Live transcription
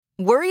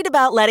Worried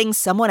about letting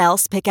someone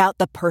else pick out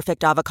the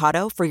perfect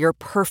avocado for your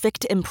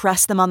perfect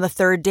impress them on the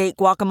third date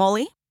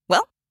guacamole?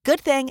 Well, good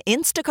thing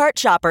Instacart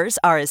shoppers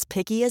are as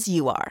picky as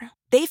you are.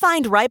 They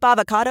find ripe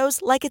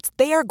avocados like it's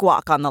their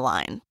guac on the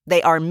line.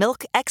 They are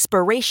milk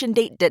expiration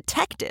date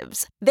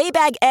detectives. They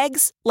bag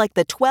eggs like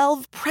the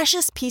 12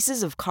 precious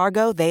pieces of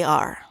cargo they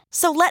are.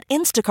 So let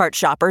Instacart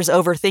shoppers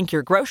overthink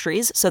your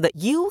groceries so that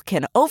you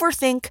can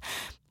overthink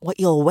what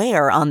you'll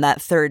wear on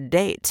that third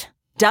date.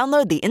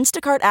 Download the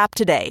Instacart app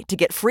today to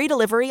get free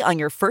delivery on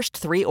your first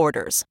 3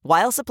 orders,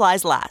 while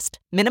supplies last.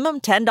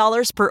 Minimum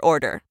 $10 per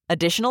order.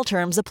 Additional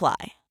terms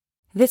apply.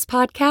 This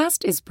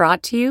podcast is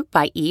brought to you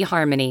by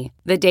eHarmony,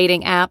 the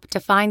dating app to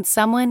find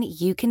someone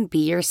you can be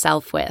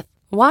yourself with.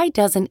 Why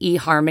doesn't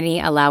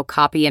eHarmony allow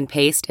copy and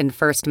paste in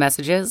first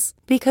messages?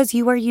 Because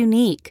you are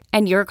unique,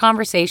 and your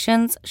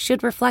conversations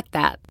should reflect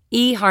that.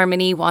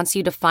 eHarmony wants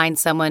you to find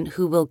someone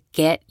who will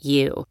get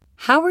you.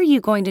 How are you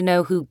going to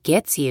know who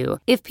gets you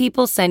if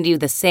people send you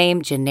the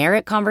same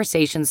generic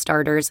conversation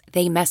starters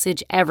they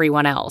message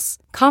everyone else?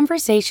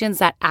 Conversations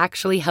that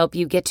actually help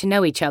you get to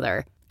know each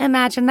other.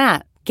 Imagine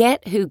that.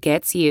 Get who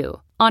gets you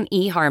on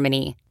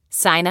eHarmony.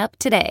 Sign up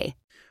today.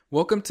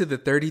 Welcome to the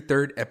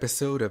 33rd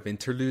episode of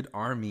Interlude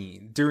Army.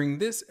 During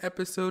this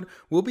episode,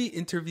 we'll be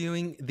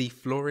interviewing the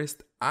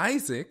florist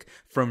Isaac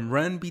from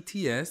RUN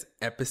BTS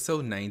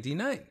episode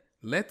 99.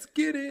 Let's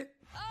get it.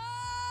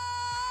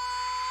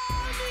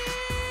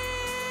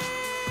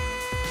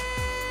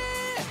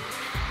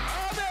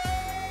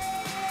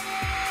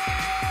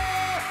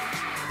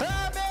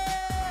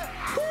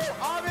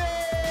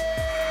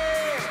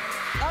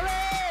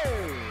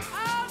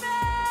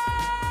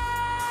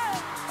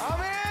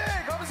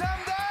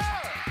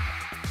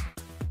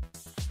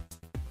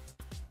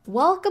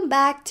 Welcome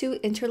back to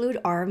Interlude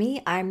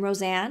Army. I'm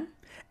Roseanne.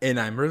 And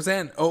I'm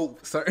Roseanne. Oh,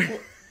 sorry.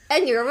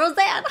 And you're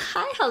Roseanne.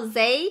 Hi,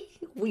 Jose.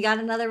 We got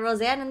another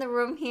Roseanne in the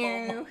room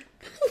here.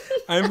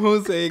 I'm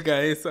Jose,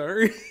 guys.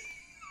 Sorry.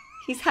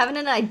 He's having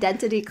an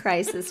identity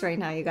crisis right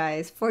now, you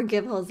guys.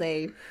 Forgive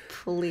Jose,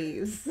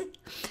 please.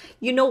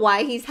 You know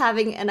why he's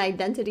having an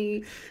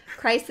identity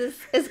crisis?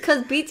 It's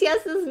because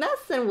BTS is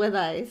messing with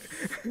us.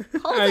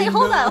 Jose,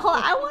 hold on.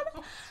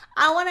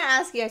 I want to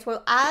ask you guys,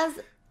 well, as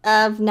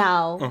of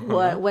now,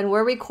 when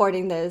we're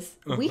recording this,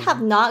 we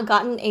have not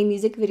gotten a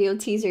music video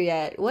teaser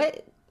yet.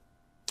 What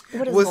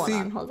is going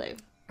on, Jose?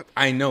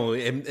 I know,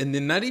 and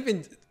then not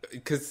even,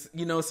 because,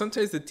 you know,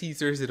 sometimes the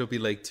teasers, it'll be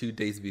like 2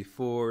 days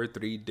before,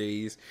 3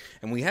 days,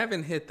 and we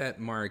haven't hit that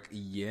mark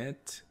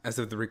yet as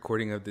of the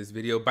recording of this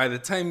video. By the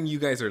time you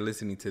guys are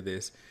listening to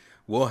this,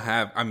 we'll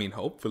have,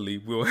 hopefully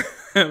we'll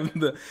have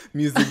the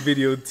music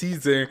video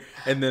teaser,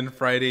 and then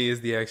Friday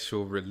is the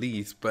actual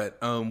release. But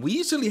we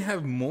usually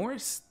have more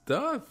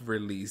stuff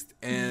released,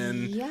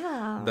 and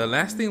the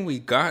last thing we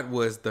got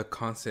was the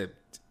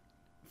concept,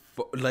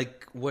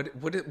 like what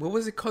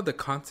was it called? The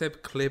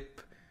concept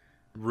clip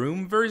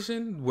room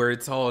version, where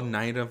it's all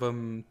 9 of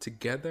them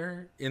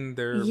together in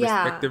their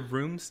respective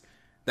rooms.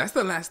 That's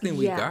the last thing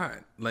we got.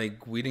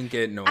 Like, we didn't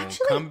get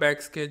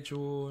comeback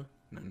schedule.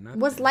 No,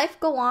 was Life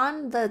Go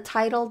On the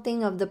title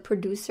thing of the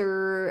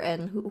producer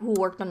and who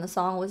worked on the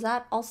song? Was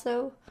that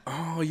also?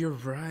 Oh, you're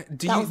right.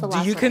 Do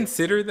you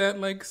consider that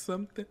like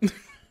something?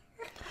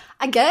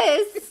 I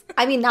guess.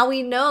 I mean, now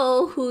we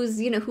know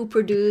who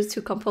produced,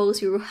 who composed,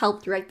 who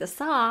helped write the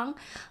song.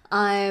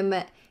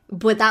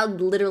 But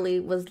that literally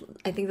was,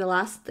 I think, the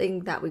last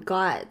thing that we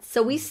got.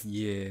 So we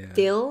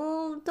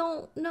still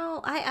don't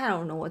know. I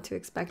don't know what to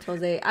expect,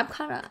 Jose. I'm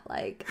kind of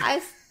like,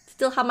 I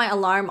still have my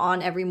alarm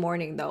on every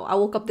morning, though. I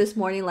woke up this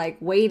morning, like,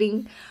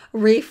 waiting,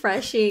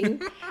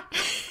 refreshing.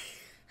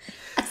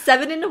 At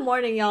 7 in the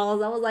morning,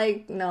 y'all. I was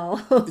like, no.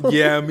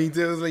 Yeah, me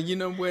too. I was like, you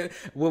know what?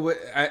 Well,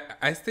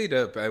 I stayed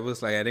up. I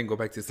was like, I didn't go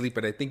back to sleep.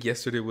 But I think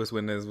yesterday was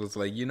when I was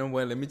like, you know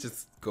what? Let me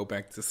just go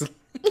back to sleep.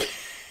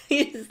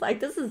 He's like,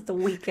 this is the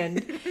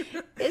weekend.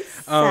 It's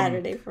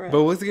Saturday for us.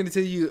 But what's I going to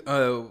tell you?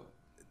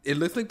 It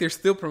looks like they're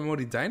still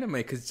promoting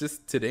Dynamite, because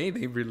just today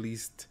they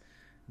released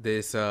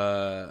this,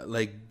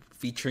 like,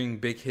 featuring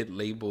big hit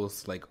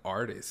labels, like,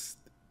 artists.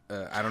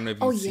 I don't know if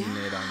you've seen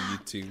it on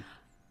YouTube.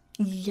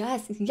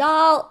 Yes,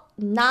 y'all,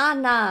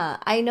 Nana.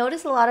 I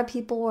noticed a lot of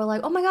people were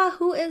like, oh my god,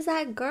 who is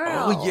that girl?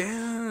 Oh,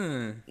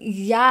 yeah.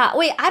 Yeah.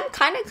 Wait, I'm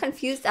kind of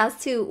confused as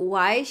to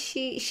why is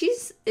she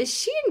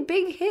in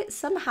Big Hit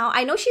somehow?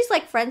 I know she's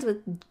like friends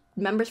with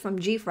members from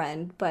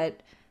G-Friend,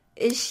 but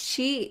is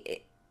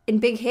she in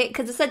Big Hit?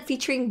 Because it said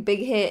featuring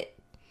Big Hit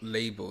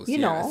labels, you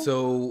know.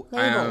 So,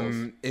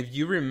 if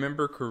you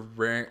remember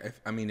correct,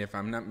 if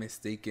I'm not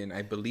mistaken,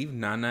 I believe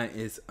Nana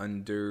is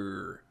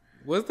under...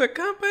 What's the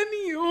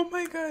company? Oh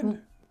my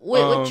god!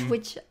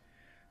 Which?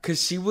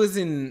 Because she was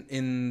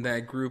in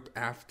that group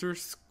After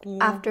School.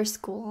 After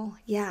School,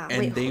 yeah.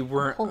 And they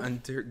were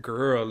under.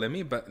 Girl,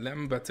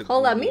 I'm about to.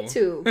 Hold on, me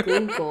too.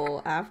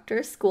 Google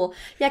After School.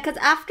 Yeah, because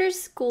After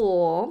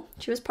School,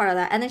 she was part of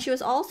that, and then she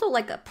was also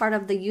like a part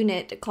of the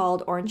unit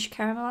called Orange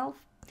Caramel.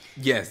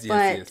 Yes.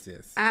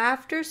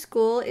 After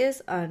School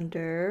is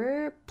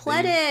under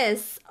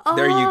Pledis.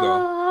 There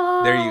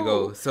you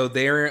go. So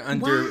they're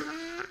under. Wow.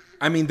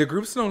 I mean, the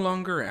group's no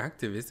longer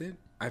active, is it?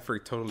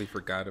 Totally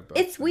forgot about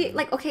it. It's weird.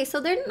 Like, okay,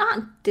 so they're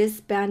not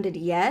disbanded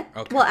yet.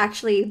 Okay. Well,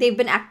 actually, they've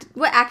been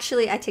Well,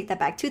 actually, I take that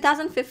back.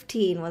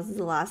 2015 was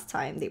the last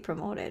time they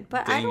promoted.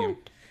 But I don't...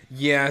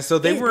 Yeah, so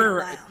they It's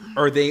were, been a while.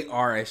 or they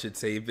are, I should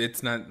say. If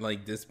it's not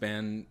like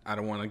disband, I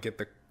don't want to get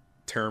the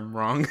term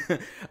wrong.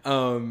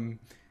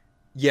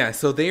 Yeah,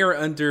 so they are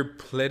under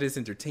Pledis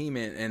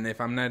Entertainment. And if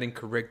I'm not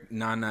incorrect,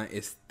 Nana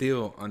is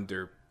still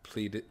under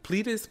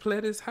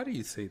Pledis? How do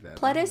you say that?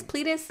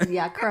 Pledis?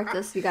 Yeah, correct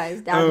us, you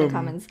guys, down in the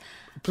comments.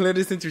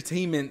 Pledis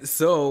Entertainment.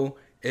 So,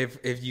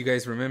 if you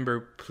guys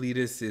remember,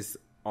 Pledis is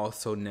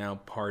also now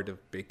part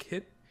of Big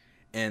Hit.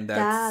 And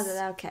that's...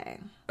 okay.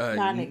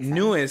 That makes sense.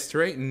 Newest,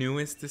 right?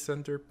 Newest is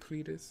under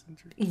Pledis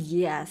Entertainment?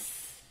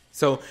 Yes.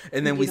 So,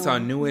 and then we saw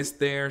Newest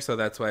there. So,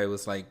 that's why it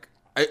was like...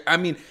 I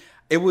mean,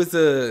 it was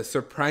a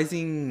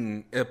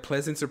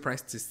pleasant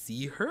surprise to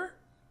see her.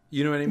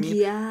 You know what I mean?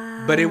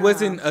 Yeah. But it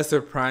wasn't a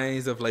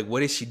surprise of like,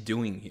 what is she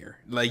doing here?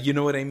 Like, you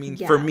know what I mean?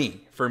 Yeah. For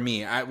me.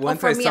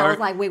 Once I saw I was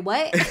like, wait,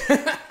 what?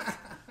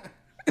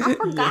 I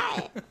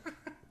forgot.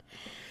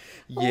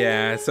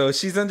 Yeah. So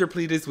she's under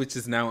Pledis, which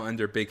is now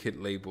under Big Hit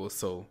label.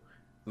 So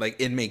like,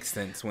 it makes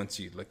sense once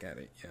you look at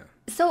it. Yeah.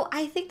 So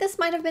I think this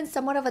might have been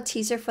somewhat of a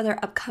teaser for their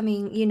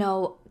upcoming,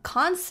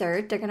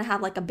 concert. They're going to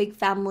have like a big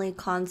family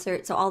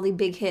concert. So all the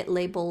Big Hit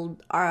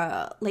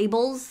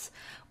labels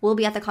will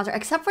be at the concert,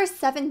 except for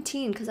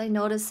 17, because I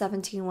noticed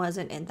 17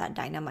 wasn't in that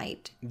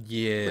Dynamite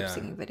lip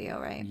singing video,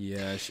 right?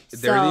 Yeah,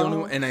 they're the only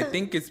one, and I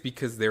think it's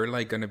because they're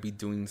like gonna be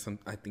doing some.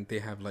 I think they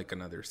have like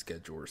another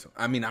schedule or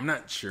something. I mean, I'm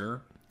not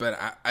sure, but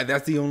I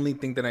that's the only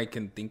thing that I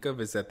can think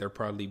of is that they're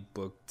probably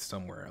booked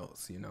somewhere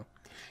else.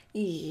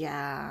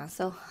 Yeah,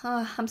 so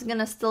I'm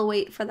gonna still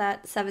wait for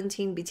that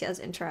 17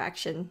 BTS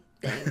interaction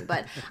thing,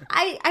 but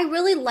I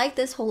really like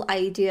this whole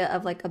idea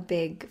of like a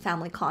big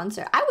family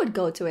concert. I would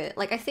go to it.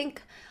 Like, I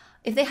think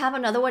if they have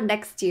another one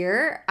next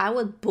year, I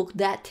would book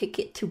that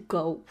ticket to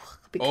go.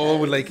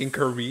 Because, like in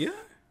Korea?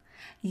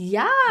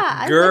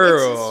 Yeah.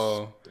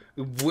 Girl.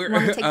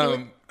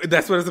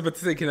 That's what I was about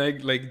to say. Can I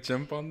like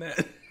jump on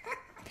that?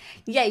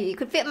 Yeah, you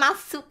could fit my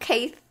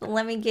suitcase.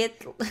 Let me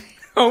get...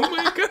 Oh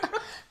my God.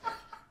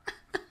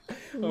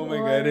 Oh my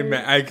God.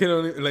 I can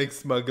only like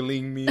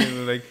smuggling me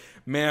and like,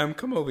 ma'am,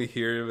 come over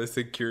here with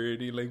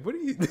security. Like, what are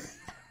you...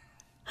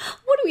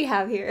 What do we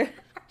have here?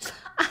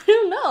 I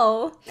don't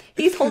know.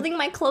 He's holding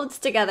my clothes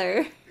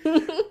together. They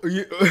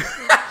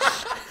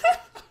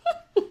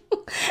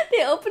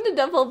open the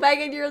duffel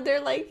bag and you're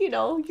there like,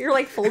 you're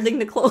like folding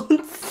the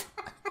clothes.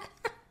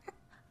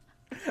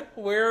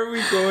 Where are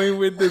we going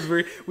with this?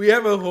 We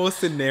have a whole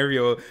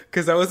scenario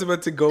because I was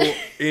about to go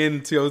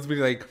into, I was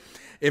being like,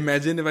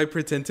 imagine if I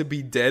pretend to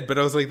be dead, but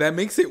I was like, that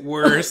makes it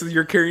worse.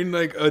 You're carrying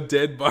like a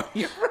dead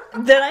body.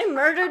 That I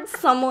murdered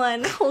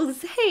someone.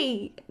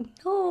 Jose,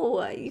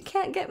 no, you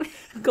can't get me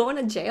going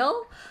to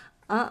jail.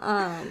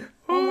 Oh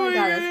my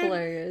God, that's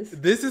hilarious.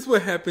 This is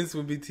what happens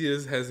when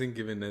BTS hasn't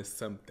given us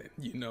something.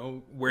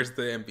 Where's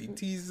the MV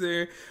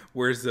teaser?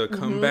 Where's the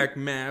comeback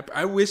map?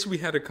 I wish we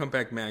had a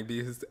comeback map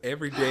because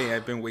every day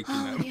I've been waking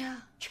up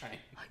trying.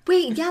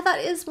 Wait, yeah,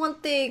 that is one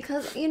thing.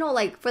 Because,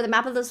 like, for the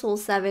Map of the Soul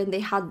 7, they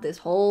had this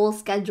whole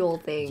schedule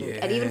thing. Yeah.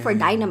 And even for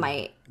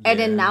Dynamite. Yeah. And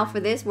then now for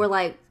this, we're,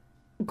 like,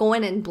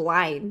 going in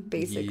blind,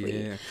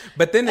 basically. Yeah.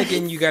 But then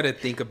again, you got to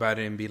think about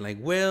it and be like,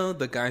 well,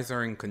 the guys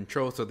are in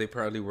control. So they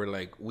probably were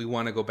like, we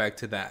want to go back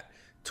to that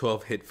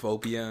 12-hit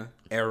phobia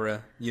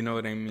era. You know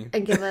what I mean?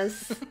 And give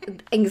us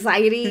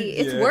anxiety.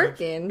 It's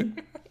working.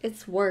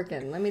 It's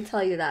working. Let me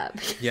tell you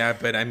that. Yeah,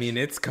 but I mean,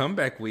 it's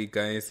comeback week,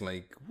 guys.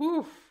 Like,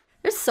 woo.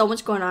 There's so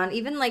much going on.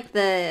 Even like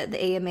the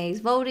AMAs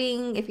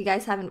voting. If you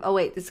guys haven't... Oh,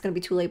 wait. It's going to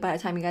be too late by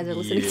the time you guys are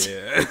listening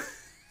to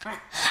I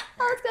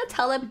was going to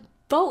tell them,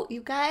 vote,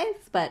 you guys.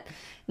 But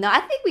no, I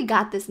think we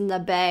got this in the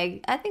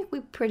bag. I think we're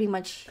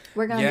going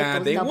to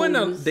get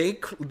those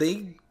W's.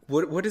 They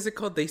what is it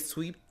called? They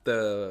sweep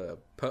the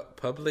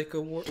public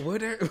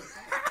award.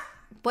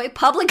 Wait,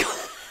 public...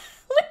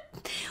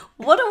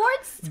 What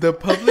awards? The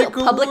public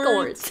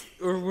awards.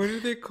 Or what are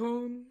they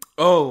called?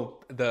 Oh,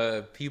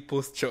 the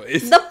People's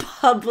Choice. The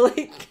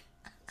public.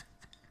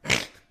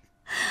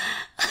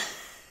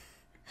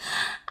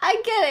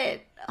 I get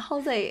it,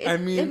 Jose.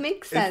 It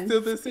makes sense. It's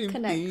still the same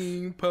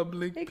thing.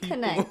 Public. It people.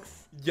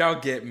 Connects. Y'all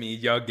get me.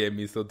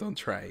 So don't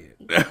try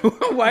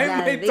it. Why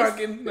am I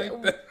talking like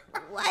that?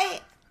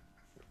 What?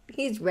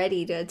 He's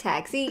ready to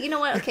attack. See, you know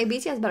what? Okay,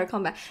 BTS better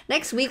come back.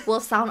 Next week we'll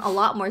sound a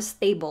lot more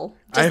stable.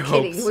 Just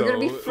kidding. Hope so.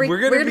 We're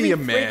gonna be a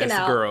mess,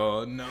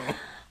 girl. No.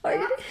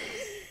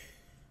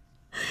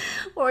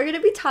 We're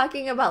gonna be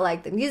talking about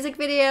like the music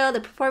video,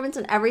 the performance,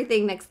 and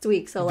everything next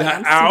week. So like, the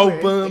I'm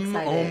super album.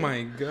 excited. Oh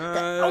my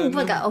God. Oh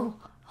my God. Oh,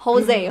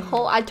 Jose.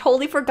 I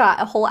totally forgot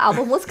a whole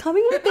album was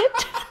coming with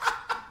it.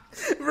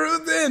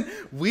 Ruben,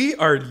 we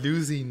are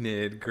losing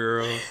it,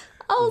 girl.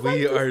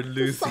 We are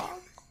losing.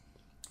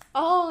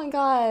 Oh my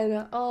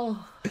God.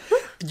 Oh.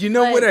 You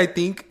know what I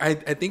think? I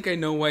think I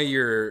know why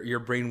your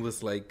brain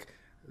was like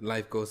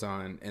Life Goes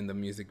On and the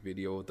music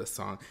video, the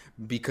song,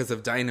 because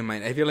of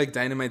Dynamite. I feel like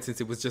Dynamite, since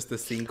it was just a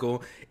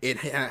single, it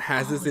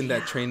has us in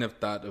that train of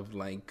thought of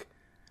like,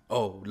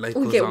 oh, life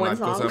goes on, life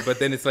goes on. But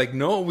then it's like,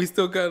 no, we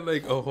still got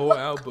like a whole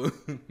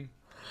album.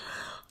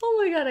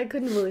 Oh my god, I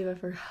couldn't believe it.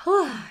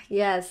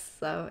 Yes,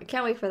 so I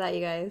can't wait for that, you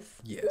guys.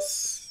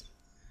 Yes.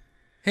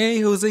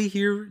 Hey, Jose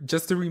here.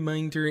 Just a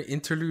reminder,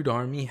 Interlude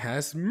Army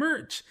has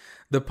merch.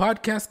 The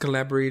podcast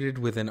collaborated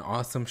with an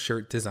awesome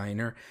shirt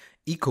designer,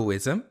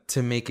 Ecoism,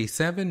 to make a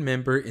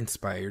 7-member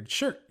inspired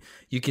shirt.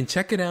 You can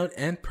check it out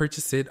and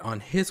purchase it on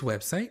his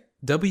website,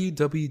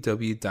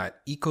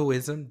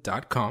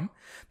 www.ecoism.com.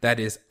 That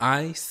is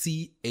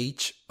ICHOISM.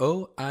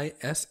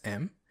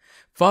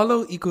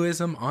 Follow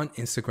Ecoism on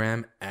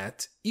Instagram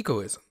at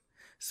Ecoism.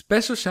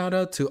 Special shout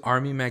out to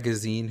Army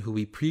Magazine, who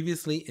we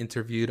previously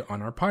interviewed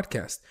on our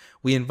podcast.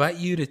 We invite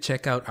you to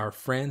check out our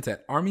friends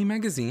at Army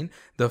Magazine,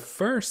 the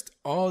first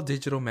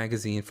all-digital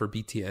magazine for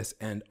BTS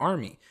and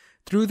Army.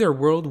 Through their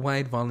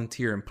worldwide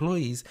volunteer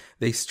employees,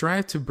 they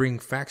strive to bring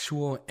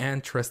factual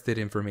and trusted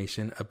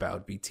information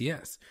about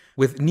BTS.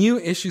 With new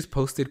issues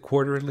posted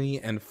quarterly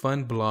and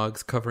fun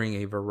blogs covering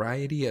a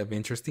variety of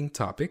interesting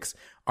topics,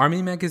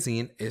 Army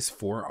Magazine is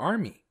for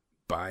Army,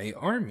 by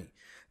Army.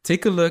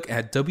 Take a look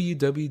at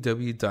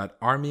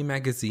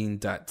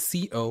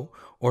www.armymagazine.co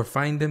or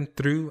find them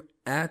through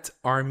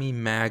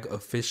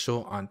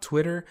 @ArmyMagOfficial on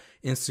Twitter,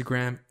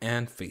 Instagram,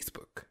 and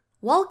Facebook.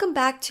 Welcome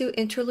back to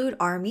Interlude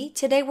Army.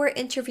 Today we're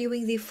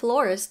interviewing the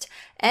florist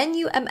and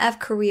UMF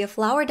Korea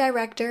flower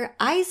director,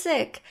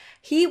 Isaac.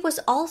 He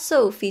was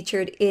also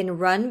featured in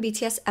RUN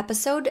BTS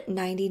episode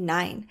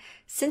 99.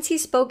 Since he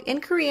spoke in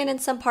Korean in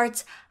some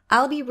parts,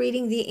 I'll be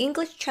reading the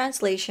English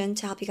translation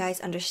to help you guys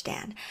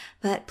understand.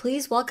 But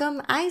please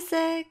welcome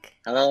Isaac.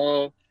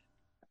 Hello.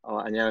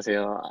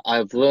 안녕하세요.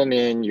 I bloom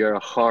in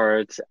your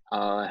heart.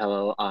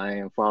 Hello,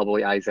 I'm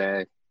Flowerboy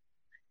Isaac.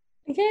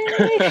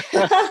 Yay!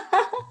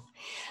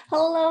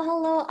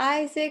 Hello,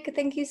 Isaac.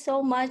 Thank you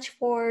so much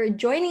for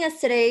joining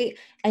us today.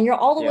 And you're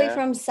all the way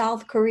from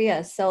South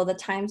Korea, so the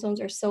time zones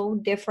are so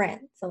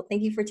different. So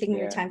thank you for taking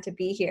your time to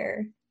be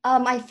here.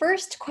 My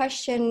first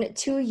question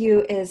to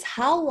you is,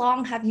 how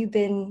long have you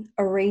been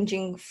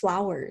arranging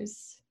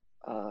flowers?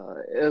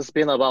 It's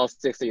been about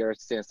 6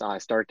 years since I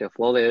started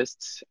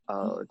florist.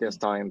 This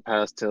time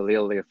passed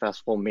really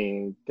fast for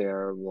me.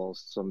 There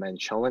was so many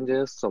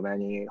challenges, so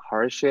many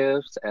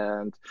hardships,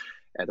 and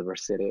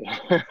adversity.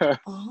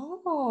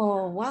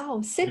 Oh,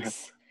 wow.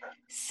 Six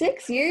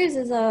years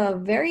is a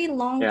very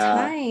long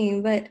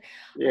time, but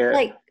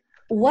like,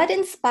 what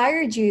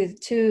inspired you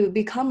to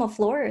become a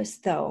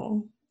florist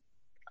though?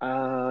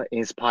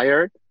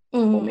 Inspired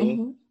for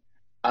me.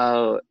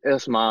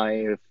 It's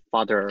my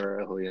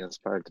father who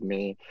inspired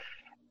me.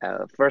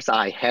 First,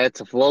 I had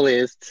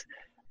florist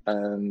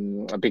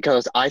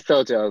because I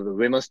thought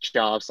women's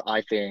jobs,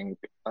 I think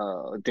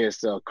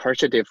there's a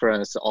culture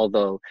difference,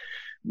 although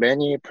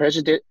many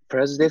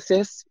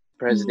prejudices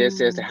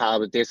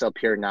have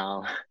disappeared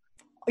now.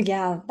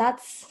 Yeah,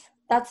 that's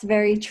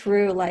very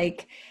true.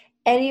 Like,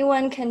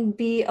 anyone can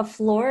be a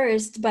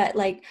florist, but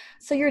like,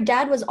 so your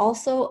dad was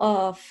also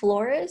a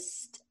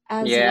florist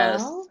as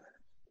well?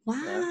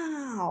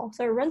 Wow.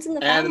 So it runs in the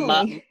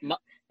family.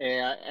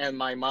 And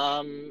my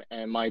mom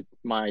and my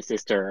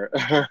sister.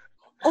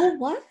 Oh,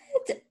 what?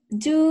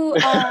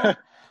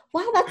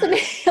 Wow, that's a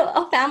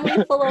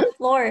family full of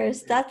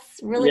florists.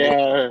 That's really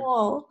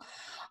cool.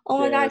 Oh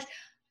my gosh.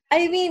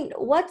 I mean,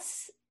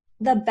 what's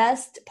the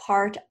best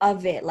part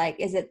of it? Like,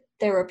 is it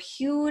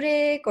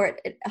therapeutic, or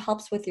it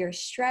helps with your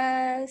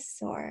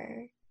stress,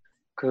 or?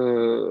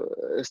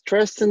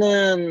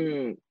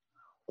 스트레스는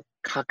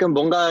가끔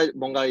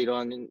뭔가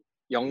이런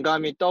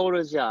영감이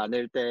떠오르지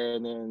않을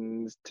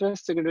때는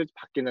스트레스를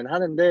받기는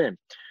하는데,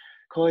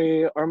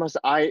 거의 almost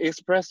I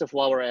express the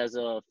flower as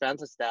a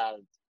fantasy that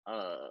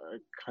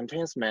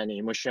contains many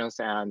emotions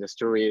and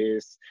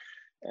stories,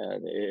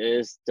 and it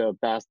is the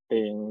best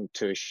thing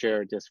to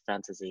share this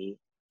fantasy.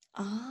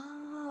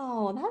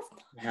 Oh,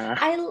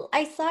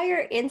 I saw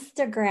your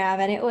Instagram,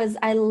 and it was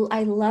I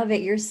love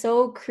it. You're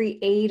so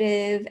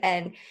creative,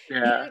 and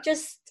you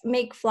just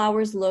make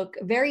flowers look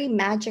very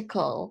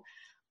magical.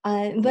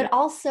 But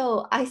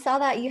also I saw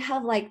that you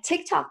have like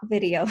TikTok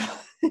video.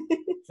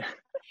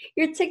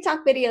 Your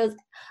TikTok videos,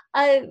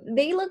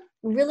 they look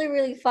really,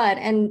 really fun.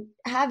 And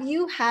have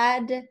you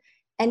had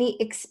any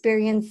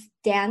experience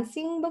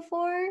dancing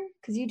before?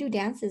 Because you do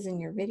dances in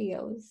your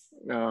videos.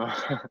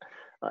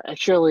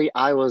 Actually,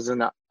 I was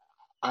an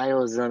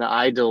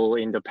idol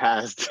in the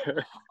past.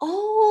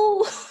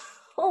 Oh,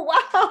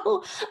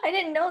 wow. I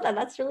didn't know that.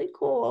 That's really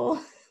cool.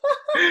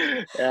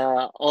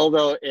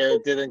 Although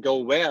it didn't go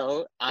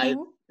well, I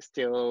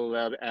still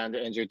love and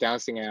enjoy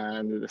dancing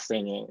and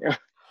singing.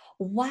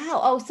 Wow.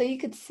 Oh, so you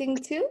could sing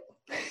too?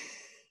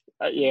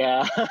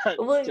 Yeah,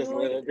 just a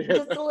little bit.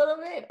 Just a little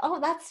bit. Oh,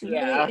 that's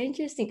really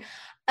interesting.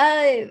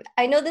 I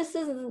know this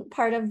isn't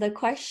part of the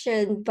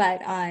question,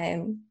 but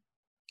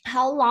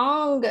how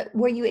long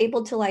were you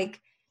able to like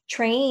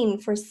train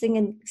for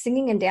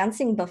singing and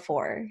dancing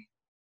before?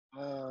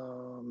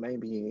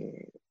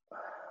 Maybe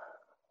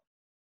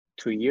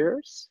 2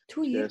 years.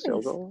 2 years.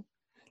 ago.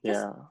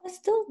 Yeah. That's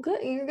still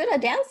good. You're good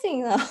at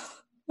dancing though.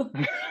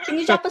 Can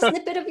you drop a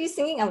snippet of you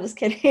singing? I'm just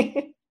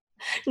kidding.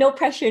 No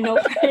pressure, no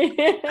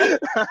pressure.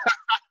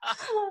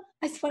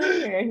 I just want to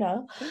hear.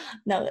 No,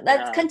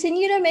 let's Yeah.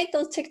 continue to make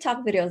those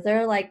TikTok videos.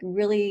 They're like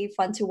really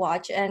fun to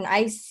watch, and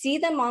I see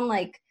them on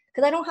like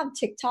because I don't have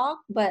TikTok,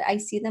 but I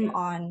see them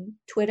on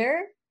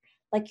Twitter,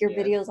 like your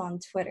Yeah. videos on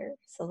Twitter.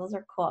 So those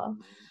are cool.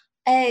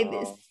 Hey,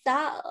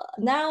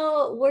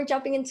 now we're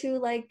jumping into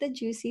like the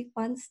juicy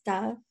fun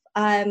stuff.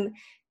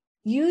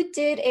 You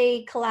did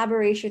a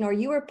collaboration, or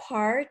you were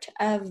part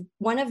of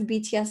one of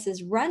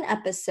BTS's Run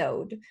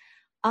episode.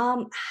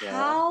 Yeah.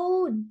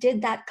 How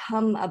did that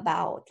come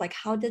about? Like,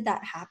 how did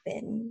that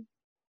happen?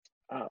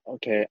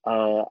 Okay.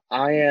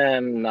 I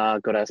am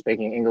not good at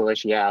speaking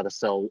English yet,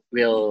 so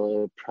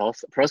we'll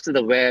proceed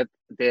with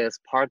this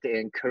part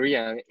in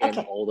Korean in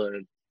Okay. order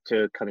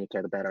to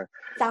communicate better.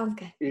 Sounds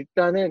good.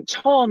 일단은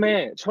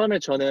처음에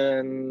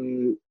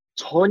저는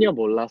전혀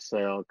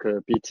몰랐어요.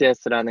 그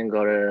BTS라는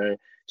거를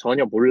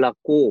전혀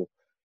몰랐고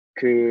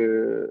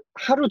그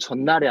하루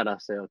전날에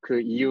알았어요. 그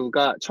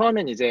이유가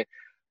처음엔 이제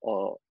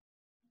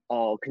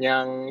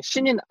그냥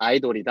신인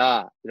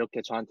아이돌이다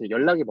이렇게 저한테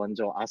연락이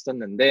먼저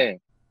왔었는데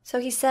So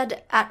he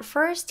said at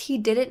first he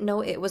didn't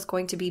know it was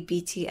going to be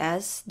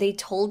BTS. They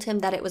told him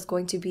that it was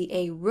going to be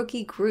a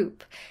rookie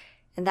group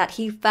and that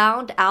he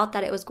found out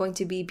that it was going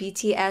to be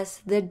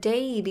BTS the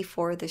day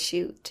before the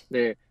shoot.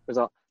 네,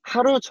 그래서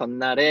하루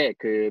전날에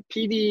그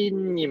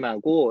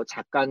PD님하고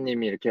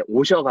작가님이 이렇게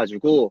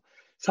오셔가지고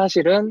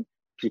사실은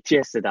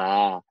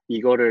BTS다.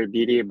 이거를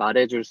미리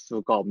말해줄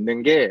수가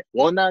없는 게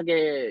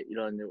워낙에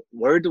이런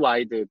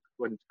월드와이드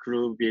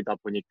그룹이다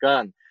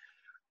보니까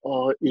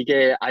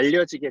이게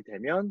알려지게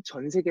되면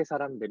전 세계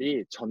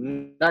사람들이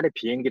전날에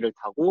비행기를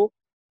타고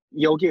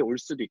여기에 올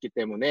수도 있기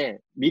때문에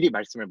미리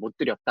말씀을 못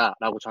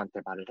드렸다라고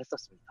저한테 말을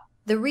했었습니다.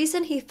 The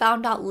reason he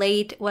found out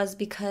late was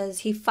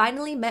because he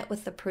finally met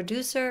with the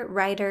producer,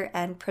 writer,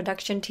 and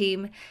production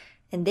team,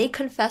 and they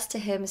confessed to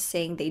him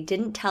saying they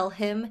didn't tell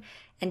him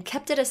and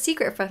kept it a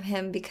secret from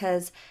him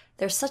because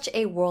they're such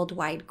a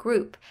worldwide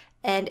group.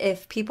 And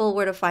if people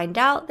were to find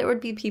out, there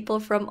would be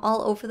people from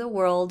all over the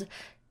world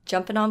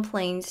jumping on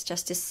planes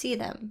just to see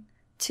them.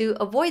 To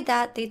avoid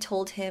that, they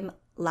told him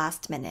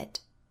last minute.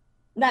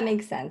 That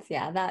makes sense.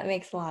 Yeah, that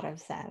makes a lot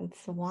of sense.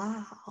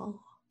 Wow.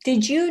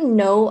 Did you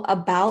know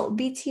about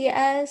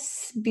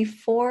BTS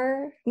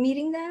before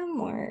meeting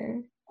them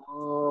or?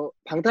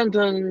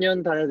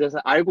 방탄소년단에 대해서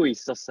알고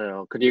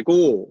있었어요.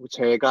 그리고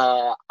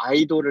제가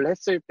아이돌을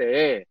했을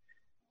때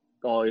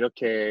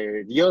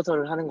이렇게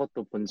리허설을 하는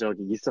것도 본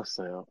적이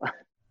있었어요.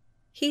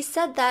 He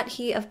said that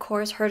he, of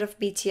course, heard of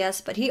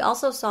BTS, but he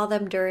also saw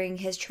them during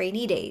his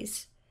trainee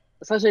days.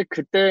 사실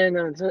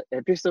그때는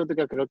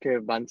에피소드가 그렇게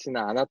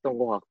많지는 않았던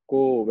것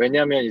같고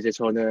왜냐면 이제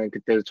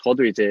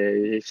저도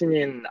이제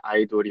신인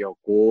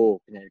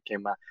아이돌이었고 그냥 이렇게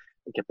막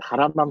이렇게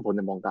바라만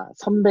보는 뭔가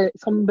선배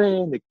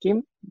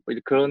느낌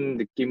그런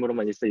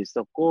느낌으로만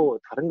있었고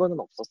다른 거는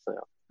없었어요.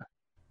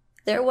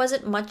 There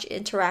wasn't much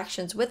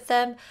interactions with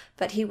them,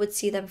 but he would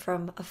see them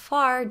from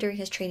afar during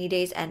his trainee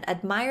days and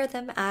admire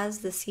them as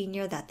the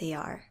senior that they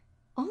are.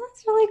 Oh,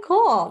 that's really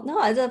cool.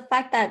 No, the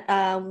fact that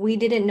we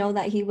didn't know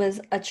that he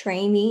was a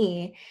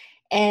trainee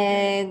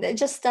and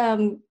just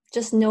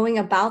knowing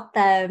about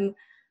them,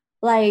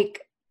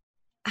 like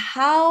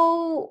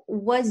how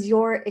was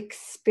your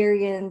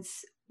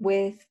experience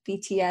with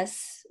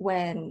BTS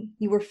when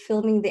you were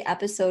filming the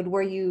episode?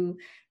 Were you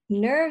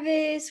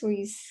nervous? Were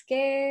you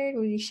scared?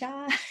 Were you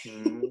shy?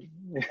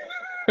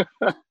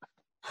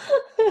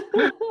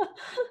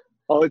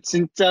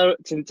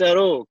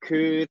 진짜로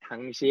그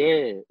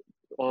당시에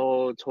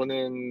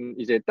저는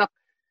이제 딱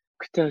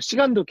그때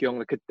시간도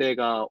기억나.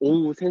 그때가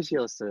오후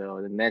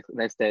 3시였어요.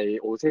 next day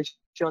오후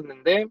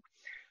 3시였는데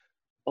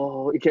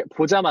이렇게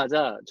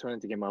보자마자 저는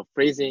되게 막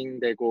freezing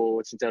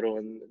되고 진짜로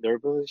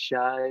nervous,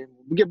 shy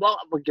이게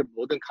이렇게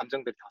모든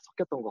감정들이 다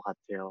섞였던 것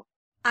같아요.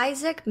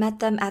 Isaac met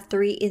them at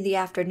 3 in the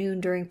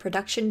afternoon during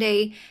production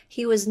day.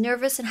 He was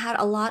nervous and had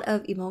a lot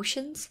of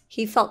emotions.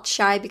 He felt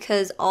shy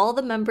because all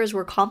the members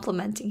were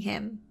complimenting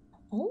him.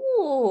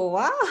 Oh,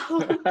 wow.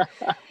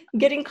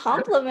 Getting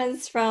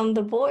compliments from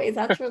the boys.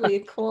 That's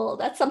really cool.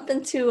 That's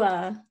something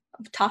to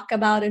talk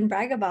about and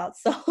brag about.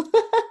 So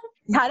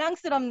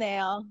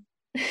자랑스럽네요.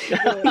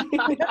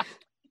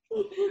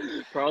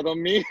 Proud of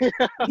me?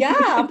 Yeah,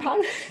 I'm proud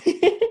of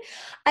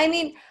I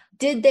mean,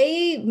 did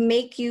they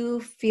make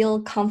you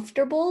feel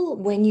comfortable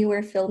when you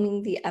were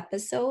filming the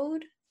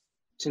episode?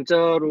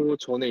 진짜로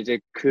저는 이제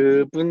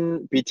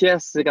그분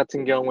BTS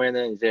같은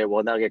경우에는 이제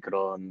워낙에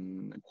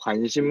그런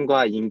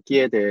관심과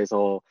인기에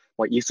대해서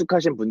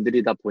익숙하신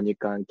분들이다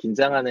보니까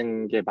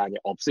긴장하는 게 많이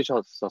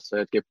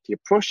없으셨었어요. 되게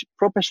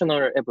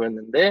프로페셔널해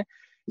보였는데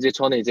이제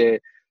저는 이제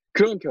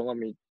그런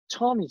경험이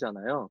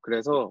처음이잖아요.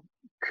 그래서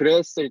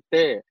그랬을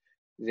때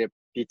이제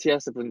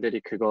BTS 분들이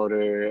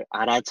그거를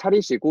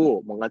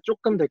알아차리시고 뭔가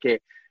조금 되게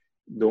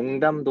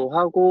농담도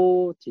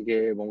하고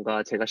되게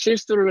뭔가 제가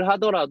실수를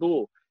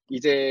하더라도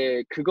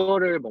이제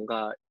그거를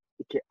뭔가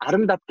이렇게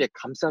아름답게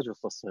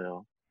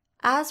감싸줬었어요.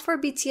 As for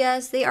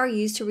BTS, they are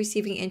used to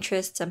receiving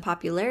interests and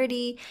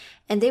popularity,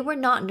 and they were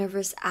not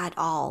nervous at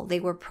all. They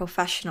were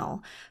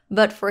professional.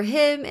 But for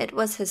him, it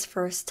was his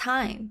first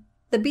time.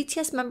 The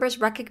BTS members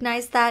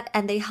recognized that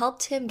and they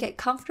helped him get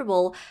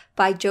comfortable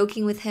by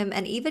joking with him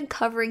and even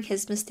covering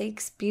his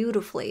mistakes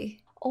beautifully.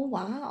 Oh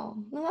wow.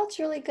 Well, that's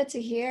really good to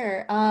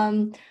hear.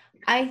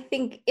 I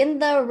think in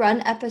the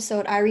Run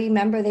episode, I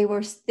remember they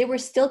were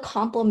still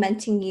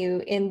complimenting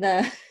you in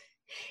the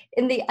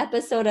in the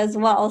episode as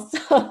well.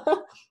 So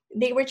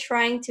they were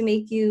trying to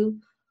make you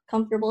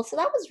comfortable. So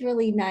that was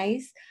really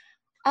nice.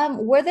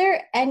 Were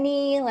there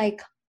any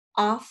like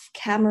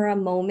off-camera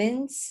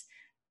moments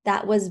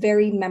that was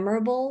very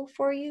memorable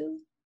for you?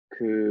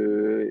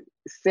 그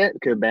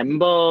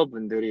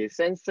멤버분들이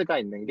센스가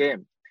있는 게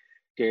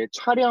이게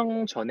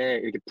촬영 전에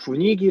이렇게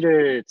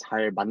분위기를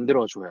잘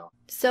만들어줘요.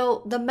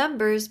 So the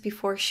members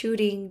before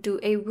shooting do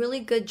a really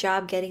good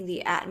job getting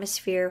the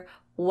atmosphere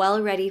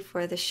well ready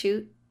for the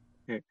shoot.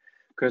 예,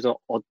 그래서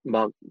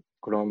막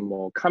그런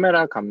뭐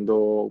카메라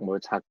감독, 뭐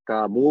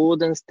작가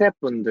모든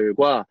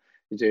스태프분들과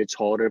이제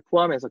저를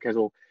포함해서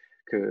계속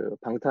그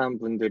방탄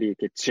분들이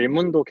이렇게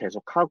질문도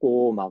계속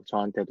하고 막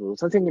저한테도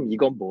선생님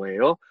이건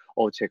뭐예요?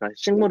 제가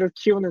식물을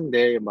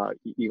키우는데 막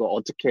이거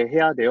어떻게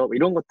해야 돼요?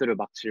 이런 것들을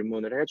막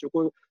질문을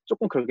해주고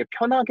조금 그렇게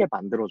편하게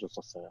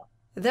만들어줬었어요.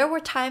 There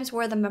were times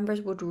where the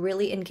members would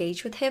really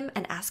engage with him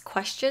and ask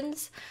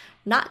questions.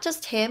 Not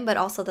just him, but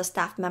also the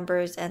staff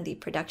members and the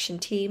production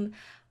team.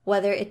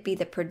 Whether it be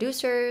the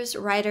producers,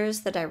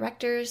 writers, the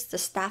directors, the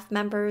staff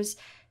members,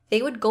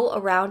 they would go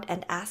around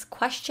and ask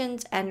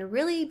questions and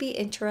really be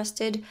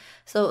interested.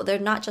 So they're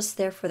not just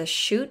there for the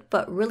shoot,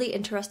 but really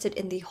interested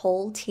in the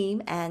whole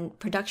team and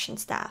production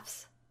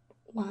staffs.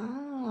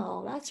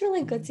 Wow, that's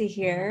really good to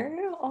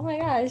hear. Oh my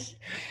gosh.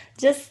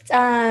 Just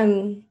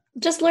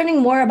learning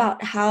more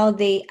about how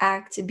they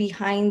act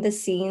behind the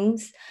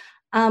scenes.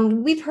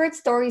 We've heard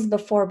stories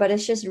before, but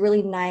it's just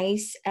really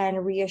nice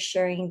and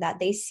reassuring that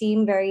they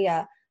seem very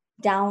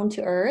down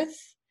to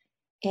earth.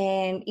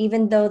 And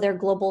even though they're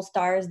global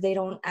stars, they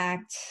don't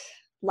act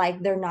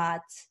like they're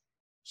not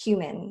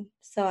human.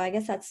 So I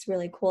guess that's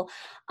really cool.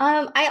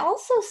 I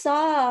also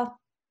saw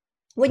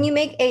when you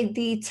make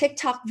the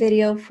TikTok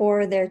video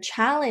for their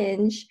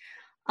challenge,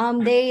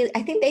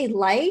 I think they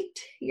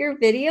liked your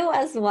video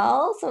as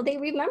well, so they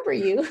remember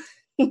you.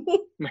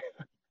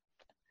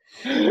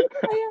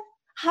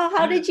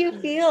 How did you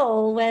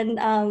feel when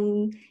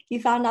you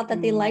found out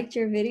that they liked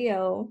your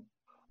video?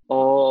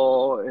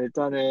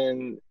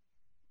 일단은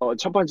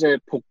첫 번째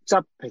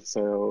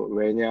복잡했어요.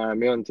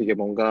 왜냐하면 되게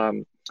뭔가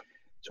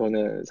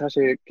저는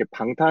사실 이렇게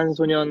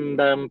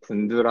방탄소년단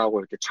분들하고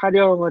이렇게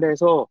촬영을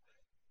해서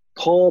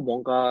더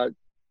뭔가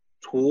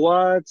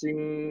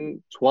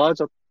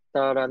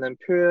좋아졌다라는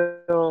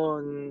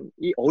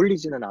표현이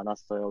어울리지는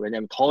않았어요.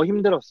 왜냐하면 더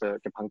힘들었어요.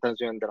 이렇게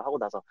방탄소년단을 하고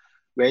나서.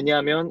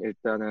 왜냐하면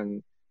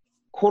일단은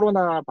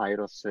코로나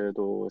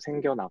바이러스도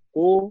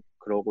생겨났고,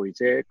 그러고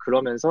이제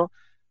그러면서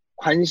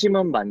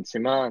관심은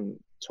많지만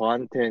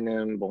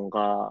저한테는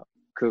뭔가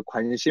그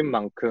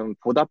관심만큼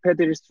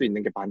보답해드릴 수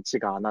있는 게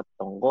많지가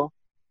않았던 거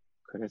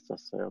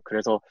그랬었어요.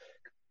 그래서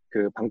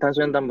그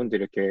방탄소년단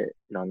분들이 이렇게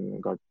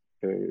이런 것을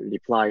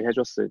리플라이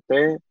해줬을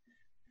때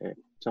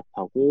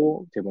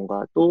복잡하고 이제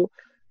뭔가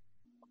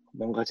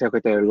제가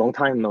그때 long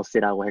time no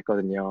see라고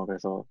했거든요.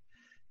 그래서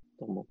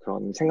또 뭐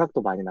그런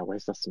생각도 많이 나고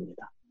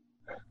했었습니다.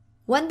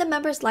 When the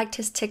members liked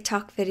his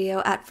TikTok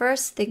video, at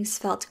first things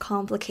felt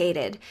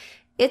complicated.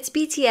 It's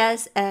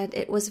BTS and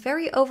it was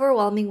very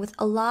overwhelming with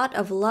a lot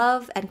of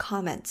love and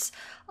comments.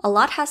 A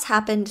lot has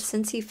happened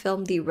since he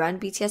filmed the Run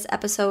BTS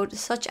episode,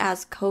 such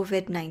as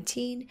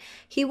COVID-19.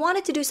 He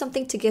wanted to do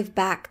something to give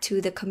back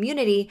to the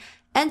community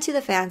and to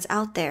the fans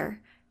out there.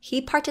 He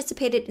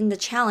participated in the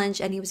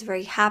challenge and he was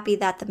very happy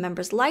that the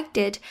members liked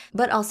it,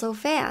 but also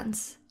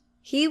fans.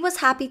 He was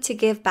happy to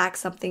give back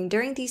something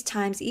during these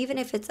times, even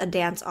if it's a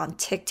dance on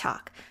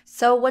TikTok.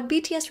 So when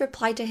BTS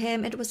replied to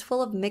him, it was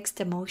full of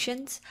mixed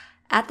emotions.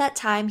 At that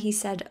time, he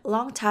said,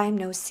 long time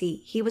no see.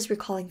 He was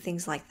recalling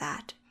things like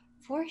that.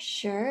 For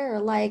sure.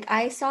 Like,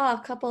 I saw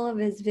a couple of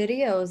his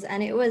videos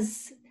and it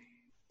was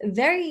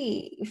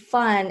very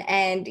fun.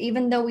 And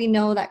even though we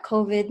know that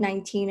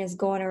COVID-19 is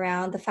going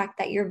around, the fact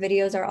that your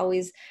videos are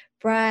always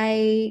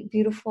bright,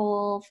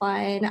 beautiful,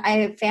 fun,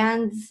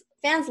 fans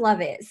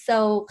love it.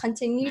 So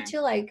continue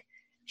to like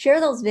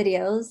share those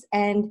videos.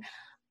 And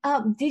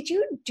did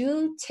you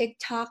do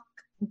TikTok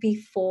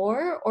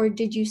before or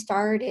did you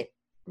start it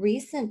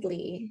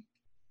recently?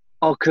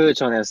 그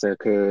전에 했어요.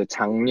 그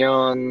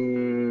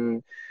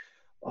작년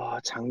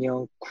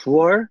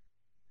 9월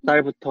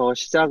달부터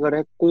시작을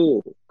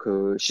했고,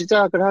 그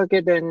시작을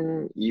하게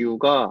된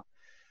이유가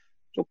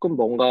조금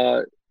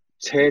뭔가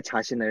제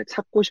자신을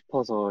찾고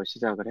싶어서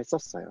시작을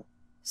했었어요.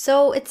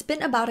 So it's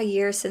been about a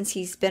year since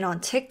he's been on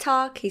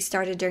TikTok. He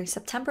started during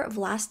September of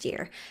last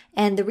year.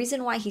 And the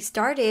reason why he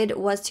started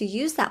was to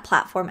use that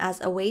platform as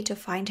a way to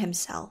find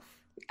himself.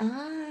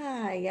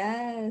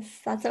 Yes.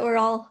 That's what we're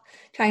all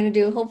trying to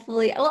do,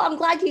 hopefully. Well, I'm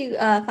glad you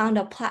found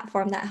a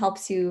platform that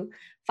helps you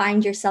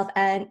find yourself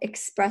and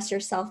express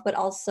yourself, but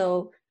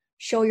also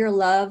show your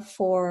love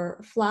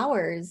for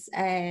flowers.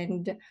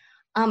 And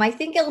I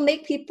think it'll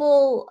make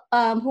people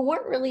who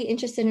weren't really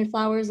interested in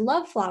flowers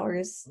love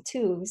flowers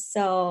too.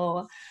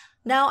 So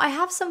now I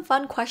have some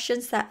fun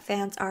questions that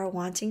fans are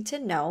wanting to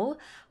know.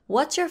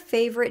 What's your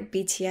favorite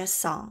BTS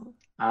song?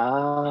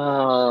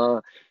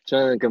 아,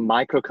 저는 그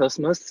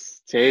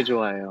Microcosmos 제일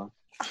좋아해요.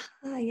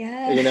 Oh,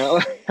 yes. You know?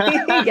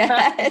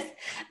 Yes.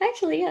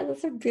 Actually, yeah,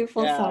 that's a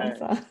beautiful Yeah. song.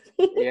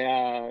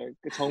 Yeah,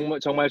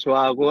 정말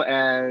좋아하고,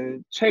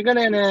 and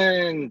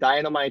최근에는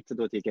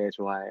다이너마이트도 되게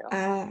좋아해요.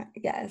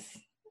 Yes.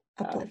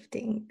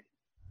 Uplifting.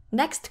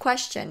 Next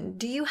question.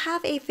 Do you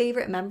have a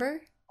favorite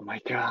member? Oh my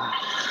God.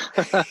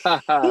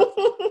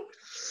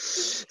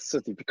 So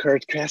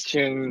difficult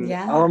question.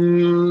 Yeah.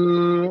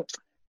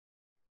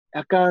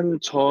 약간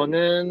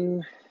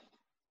저는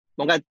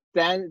뭔가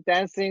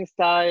댄싱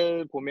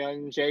스타일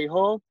보면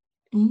J-Hope,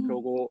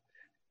 그리고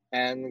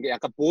and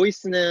약간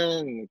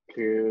보이스는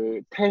그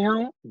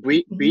태형,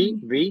 V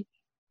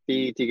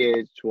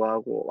되게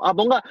좋아하고,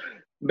 뭔가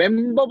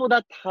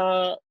멤버보다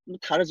다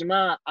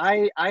다르지만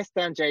I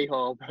stand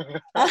J-Hope.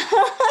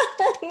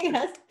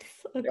 Yes,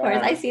 of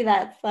course. I see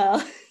that. So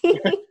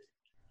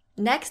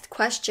next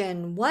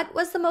question. What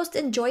was the most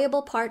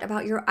enjoyable part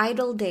about your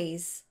idol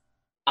days?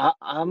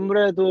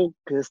 아무래도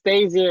그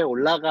스테이지에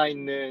올라가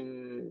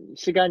있는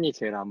시간이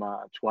제일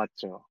아마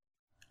좋았죠.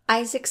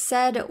 Isaac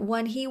said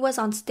when he was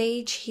on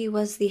stage, he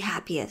was the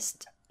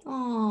happiest.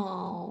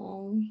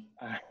 Oh.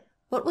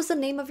 What was the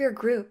name of your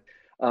group?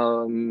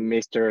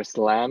 Mr.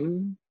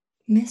 Slam.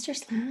 Mr.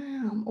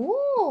 Slam.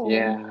 Oh.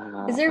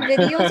 Yeah. Is there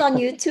videos on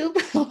YouTube?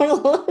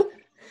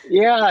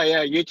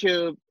 Yeah,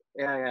 YouTube.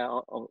 Yeah,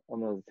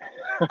 almost.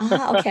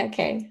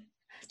 Okay.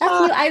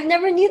 That's new. I've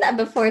never knew that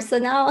before, so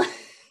now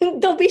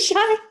don't be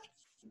shy.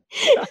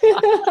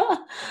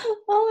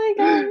 Oh my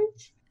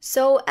gosh.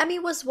 So Emmy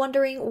was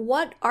wondering,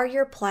 what are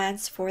your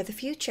plans for the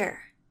future?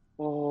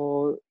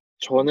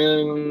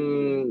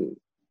 저는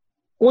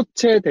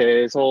꽃에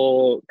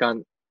대해서,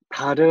 그러니까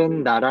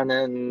다른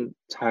나라는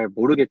잘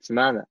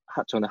모르겠지만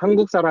저는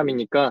한국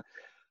사람이니까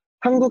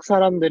한국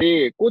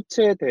사람들이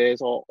꽃에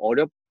대해서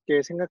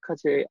어렵게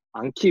생각하지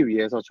않기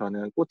위해서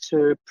저는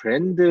꽃을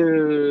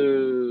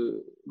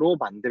브랜드로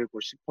만들고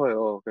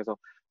싶어요. 그래서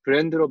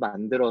브랜드로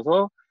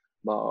만들어서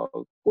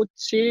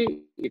꽃이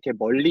이렇게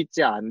멀리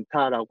있지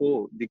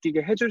않다라고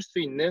느끼게 해줄 수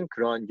있는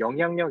그런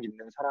영향력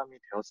있는 사람이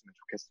되었으면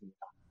좋겠습니다.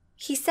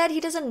 He said he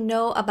doesn't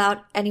know about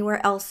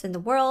anywhere else in the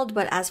world,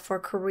 but as for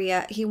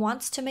Korea, he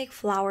wants to make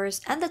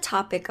flowers and the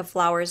topic of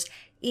flowers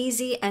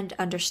easy and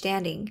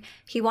understanding.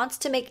 He wants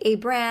to make a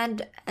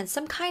brand and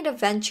some kind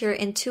of venture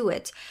into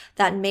it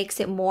that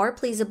makes it more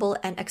pleasable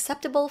and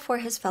acceptable for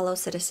his fellow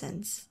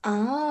citizens.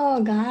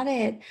 Oh, got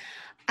it.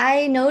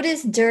 I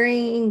noticed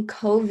during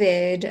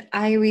COVID,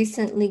 I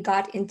recently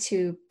got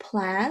into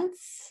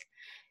plants,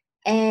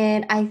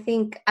 and I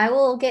think I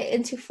will get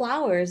into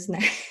flowers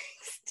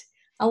next.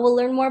 I will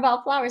learn more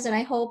about flowers, and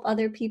I hope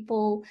other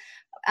people,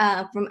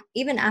 from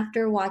even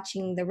after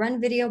watching the Run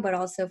video, but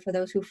also for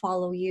those who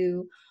follow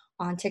you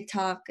on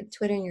TikTok,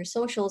 Twitter, and your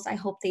socials, I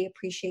hope they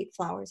appreciate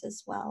flowers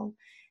as well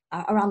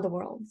around the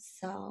world.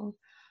 So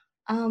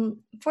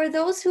for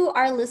those who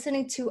are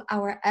listening to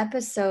our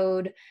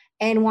episode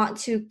and want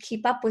to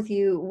keep up with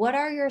you, what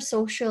are your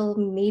social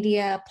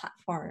media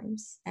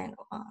platforms? And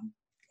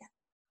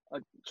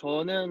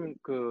저는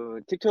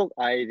그 틱톡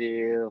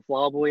아이디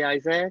Flowerboy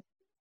Isaac,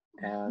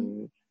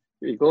 and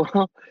그리고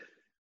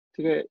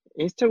되게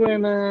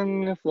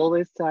인스타그램은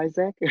Flawless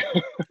Isaac.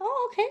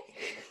 Oh, okay.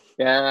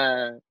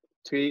 Yeah,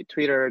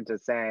 Twitter the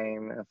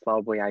same,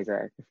 Flowerboy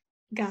Isaac.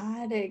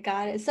 Got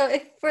it. So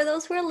if for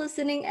those who are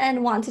listening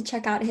and want to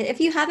check out if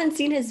you haven't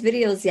seen his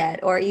videos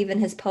yet or even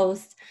his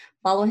posts,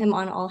 follow him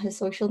on all his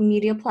social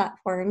media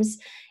platforms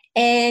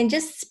and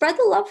just spread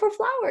the love for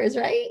flowers,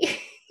 right?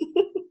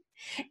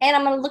 And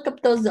I'm gonna look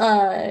up those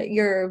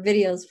your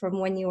videos from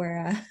when you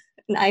were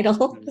an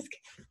idol.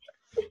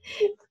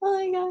 Oh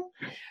my god.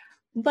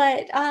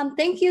 But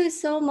thank you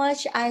so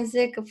much,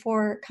 Isaac,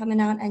 for coming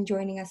out and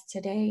joining us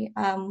today.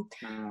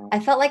 I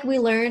felt like we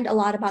learned a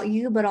lot about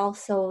you, but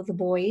also the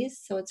boys.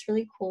 So it's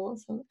really cool.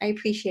 So I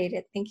appreciate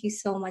it. Thank you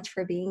so much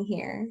for being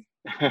here.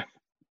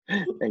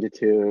 Thank you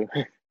too.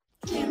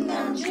 Kim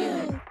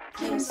Namjoon,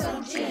 Kim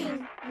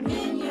Seokjin,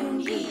 Min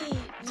Yoongi,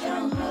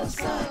 Jung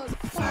Hoseok,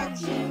 Park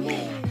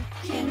Jimin,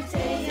 Kim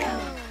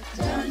Taeyoung,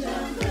 Jung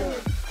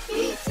Jungkook,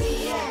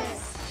 BTS.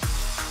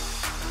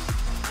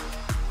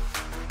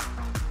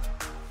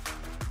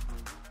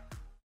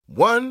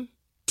 One,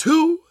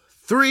 two,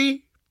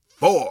 three,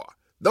 four.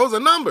 Those are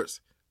numbers.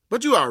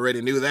 But you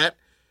already knew that.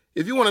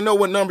 If you want to know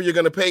what number you're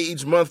going to pay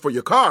each month for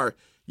your car,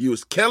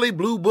 use Kelly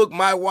Blue Book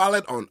My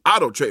Wallet on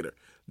Auto Trader.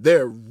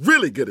 They're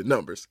really good at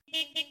numbers.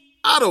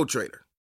 Auto Trader.